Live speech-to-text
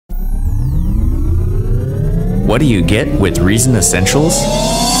What do you get with Reason Essentials?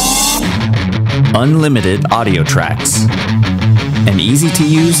 Unlimited audio tracks. An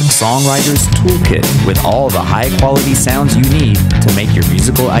easy-to-use songwriter's toolkit with all the high-quality sounds you need to make your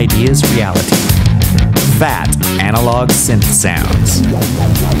musical ideas reality. Fat analog synth sounds.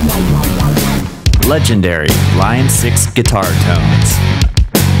 Legendary Line 6 guitar tones.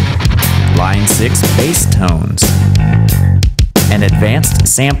 Line 6 bass tones. An advanced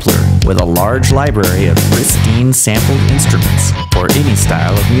sampler with a large library of pristine sampled instruments for any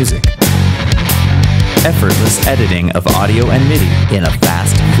style of music. Effortless editing of audio and MIDI in a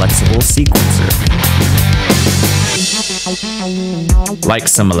fast, flexible sequencer. Like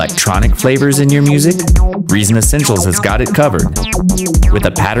some electronic flavors in your music? Reason Essentials has got it covered with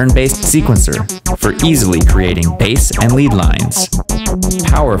a pattern-based sequencer for easily creating bass and lead lines.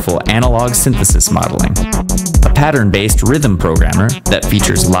 Powerful analog synthesis modeling. A pattern-based rhythm programmer that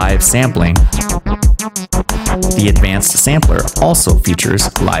features live sampling. The advanced sampler also features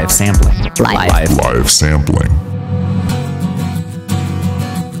live sampling. Live sampling.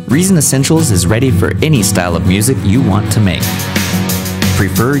 Reason Essentials is ready for any style of music you want to make.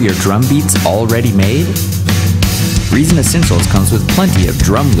 Prefer your drum beats already made? Reason Essentials comes with plenty of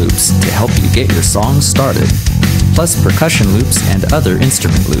drum loops to help you get your songs started, plus percussion loops and other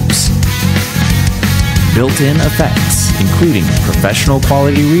instrument loops. Built-in effects, including professional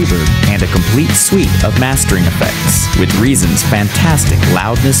quality reverb and a complete suite of mastering effects with Reason's fantastic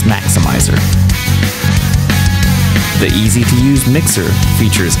loudness maximizer. The easy-to-use mixer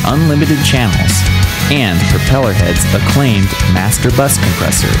features unlimited channels and Propellerhead's acclaimed master bus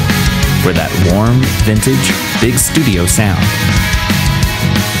compressor for that warm, vintage, big studio sound.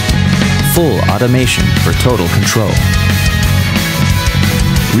 Full automation for total control.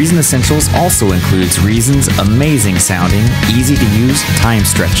 Reason Essentials also includes Reason's amazing sounding, easy-to-use time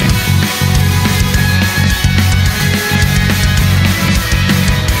stretching.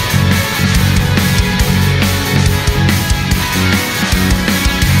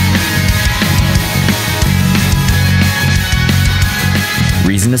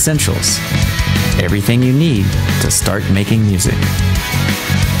 Reason Essentials. Everything you need to start making music.